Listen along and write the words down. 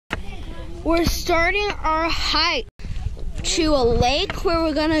We're starting our hike to a lake where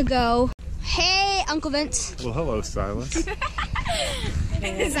we're gonna go. Hey, Uncle Vince. Well, hello, Silas.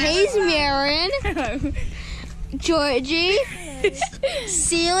 Hey, Marin. Georgie,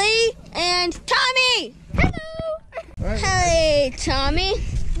 Celie, and Tommy. Hello. Hey, Tommy.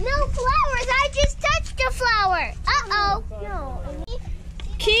 No flowers. I just touched a flower. Uh-oh. No.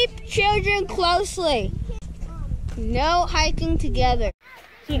 Keep children closely. No hiking together.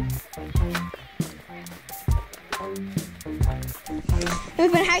 Here.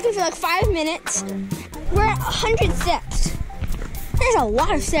 We've been hiking for like 5 minutes. We're at 100 steps. There's a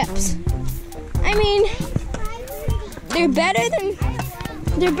lot of steps. I mean, they're better than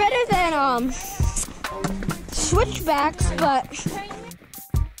switchbacks, but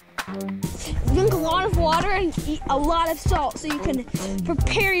drink a lot of water and eat a lot of salt so you can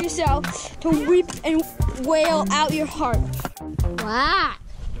prepare yourself to weep and wail out your heart. Wow.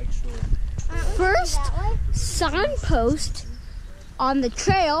 First signpost on the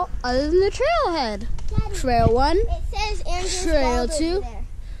trail other than the trailhead. Trail 1, Trail 2,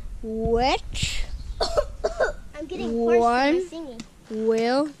 which one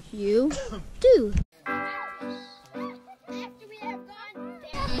will you do?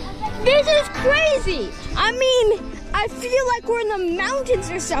 This is crazy! I mean, I feel like we're in the mountains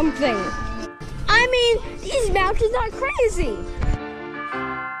or something. I mean, these mountains are crazy.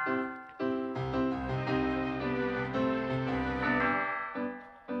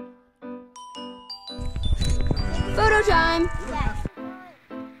 Photo time.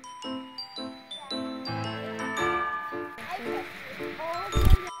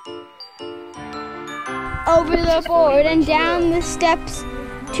 Over the board and down the steps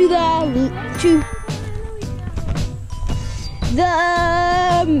to the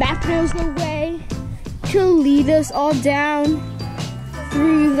map knows the way to lead us all down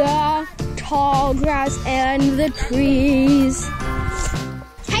through the tall grass and the trees.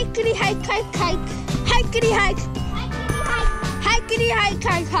 Hikety hike hike hike, hikety hike, hikety hike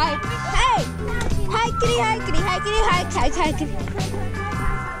hike hike. Hey, hikety hikety hikety hike hike hike.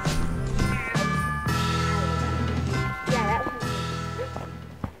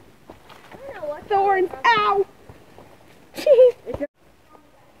 Thorns, ow! Jeez.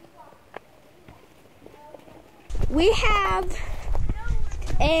 We have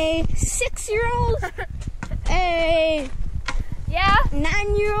a 6-year-old, a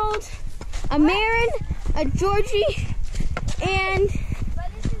 9-year-old, a Marin, a Georgie, and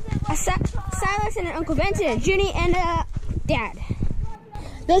a Silas and an Uncle Vincent, a Junie, and a Dad.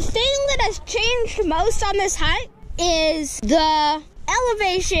 The thing that has changed most on this hike is the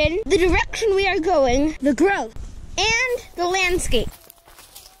elevation, the direction we are going, the growth, and the landscape.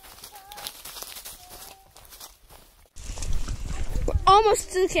 We're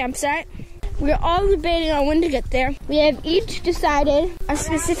almost to the campsite. We're all debating on when to get there. We have each decided a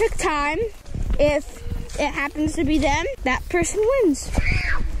specific time. If it happens to be them, that person wins.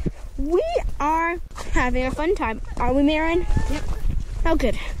 We are having a fun time. Are we, Marin? Yep. Oh,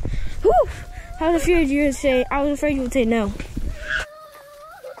 good. Whew. I was afraid you would say no.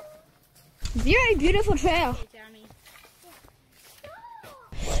 Very beautiful trail.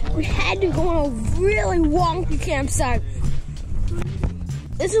 We had to go on a really wonky campsite.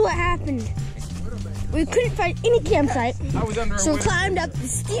 This is what happened. We couldn't find any campsite, so we climbed up the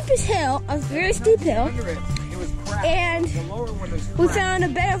steepest hill, a very steep hill, and we found a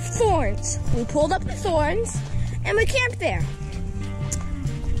bed of thorns. We pulled up the thorns, and we camped there.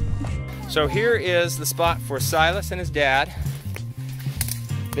 So here is the spot for Silas and his dad.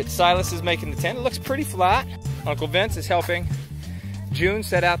 That Silas is making the tent. It looks pretty flat. Uncle Vince is helping June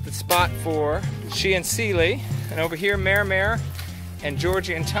set out the spot for she and Celie. And over here, Mare and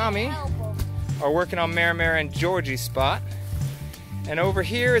Georgie and Tommy are working on Mare and Georgie's spot. And over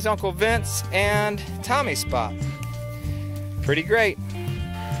here is Uncle Vince and Tommy's spot. Pretty great.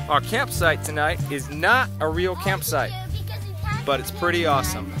 Our campsite tonight is not a real campsite, but it's pretty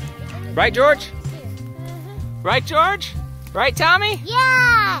awesome. Right, George? Right, George? Right, Tommy?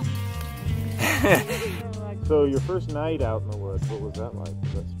 Yeah! So your first night out in the woods, what was that like?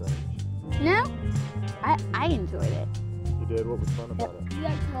 Was that strange? No, I enjoyed it. You did? What was fun about it?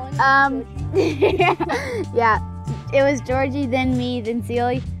 Yeah, it was Georgie, then me, then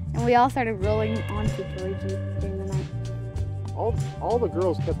Celie, and we all started rolling onto Georgie during the night. All the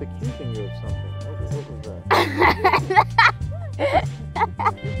girls kept accusing you of something. What was that?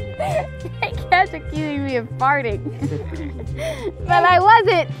 They kept accusing me of farting. But I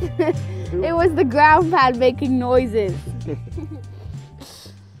wasn't. It was the ground pad making noises.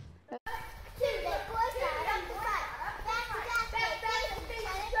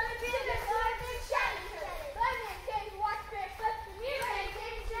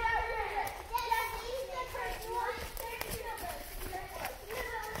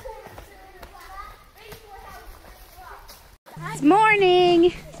 It's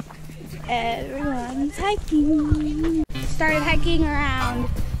morning. Everyone's hiking. Started hiking around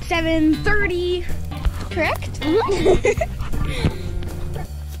 7:30. Correct?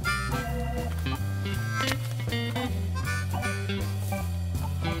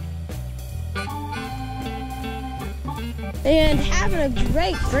 And having a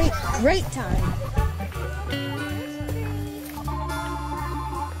great time.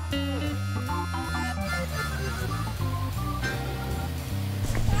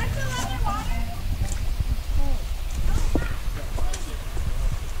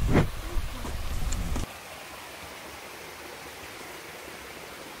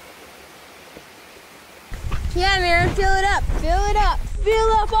 Yeah, man, fill it up, fill it up.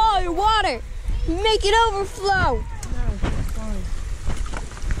 Fill up all your water. Make it overflow.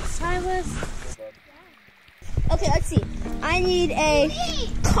 Silas. Okay, let's see. I need a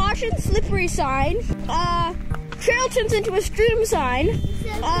caution slippery sign. Trail turns into a stream sign.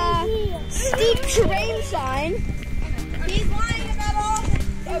 Steep terrain sign. He's lying about all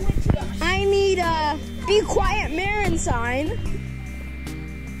this. I need a be quiet Marin sign.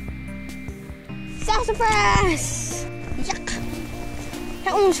 Sassafras! Yuck!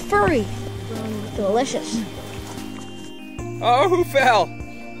 That one was furry. Delicious. Oh, who fell?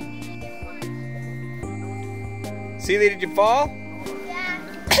 Celia, did you fall? Yeah.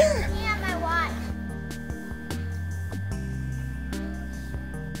 Yeah, my watch.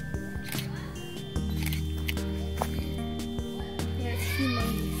 There's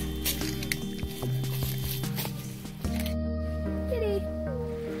humans. Kitty.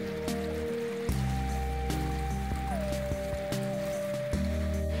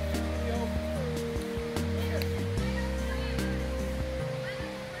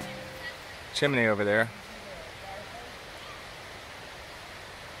 Chimney over there.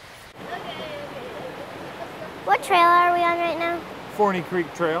 What trail are we on right now? Forney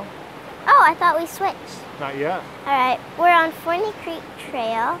Creek Trail? Oh, I thought we switched. Not yet. All right, we're on Forney Creek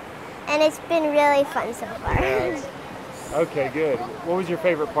Trail, and it's been really fun so far. Yes. Okay, good. What was your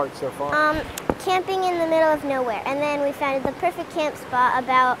favorite part so far? Camping in the middle of nowhere, and then we found the perfect camp spot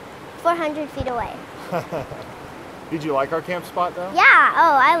about 400 feet away. Did you like our camp spot though? Yeah,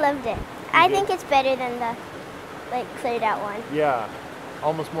 oh, I loved it. I did? think it's better than the cleared out one. Yeah.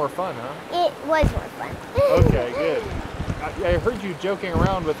 Almost more fun, huh? It was more fun. Okay, good. I heard you joking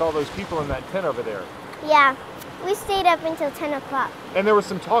around with all those people in that tent over there. Yeah, we stayed up until 10 o'clock. And there was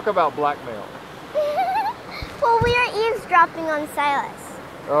some talk about blackmail. Well, we were eavesdropping on Silas.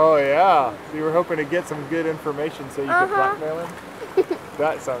 Oh yeah. So you were hoping to get some good information so you could blackmail him?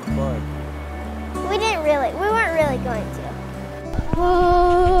 That sounds fun. We weren't really going to.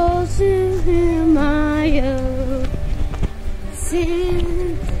 Oh, Mayo,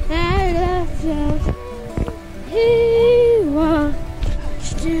 sin I left us. He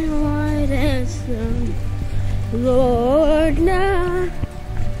watched in white and sun. Lord, now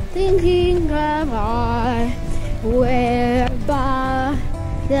thinking of I whereby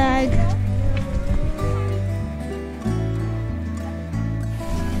like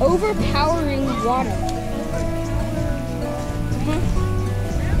overpowering water.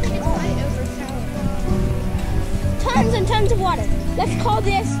 Tons and tons of water. Let's call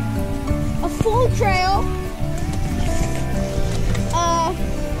this a full trail,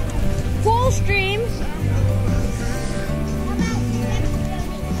 full stream,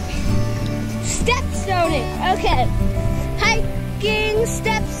 stepstoning. Okay, hiking,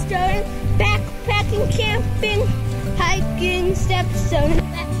 stepstoning, backpacking, camping, hiking, stepstoning,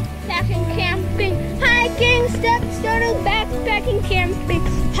 backpacking, camping, hiking, stepstoning, backpacking, camping,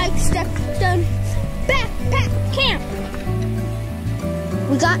 hike, stepstone, backpack, camp.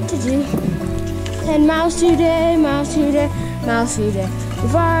 We got to do 10 miles today, miles today, miles today.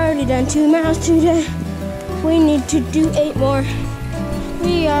 We've already done 2 miles today. We need to do 8 more.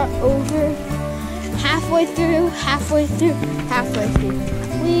 We are over halfway through, halfway through, halfway through.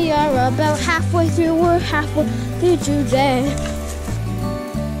 We are about halfway through, we're halfway through today.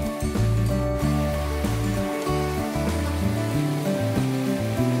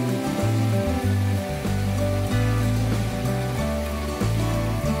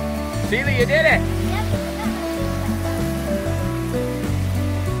 Celia, you did it!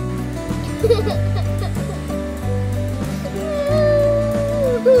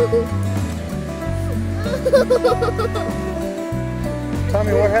 Tell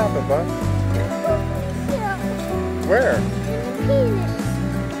me what happened, bud. Where?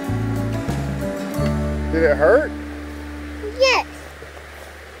 Did it hurt? Yes.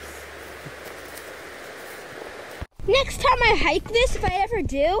 Next time I hike this, if I ever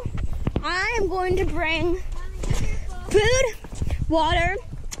do, I am going to bring food, water,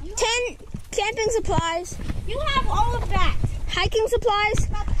 10 camping supplies. You have all of that. Hiking supplies.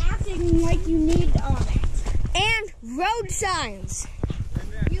 Stop acting like you need all that. And road signs.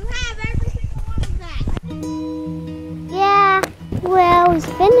 You have every single one of that. Yeah, well, we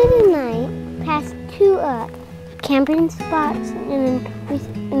spent the night past 2 camping spots and then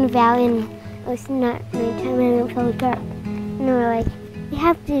in the valley, and it was not nighttime and it felt dark. And we were like, we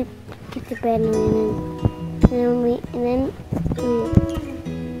have to get to bed, and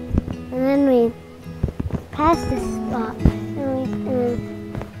then we passed this spot, and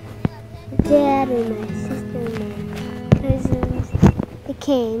my dad and my sister and my cousins, they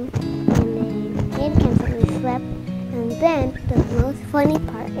came and they made camp and we slept. And then the most funny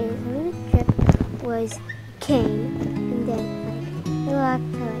part is of the trip was came, and then we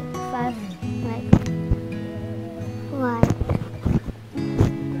walked to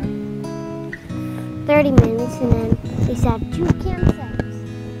 30 minutes, and then we saw 2 campsites.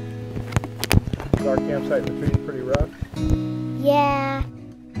 Is our campsite in the trees pretty rough? Yeah,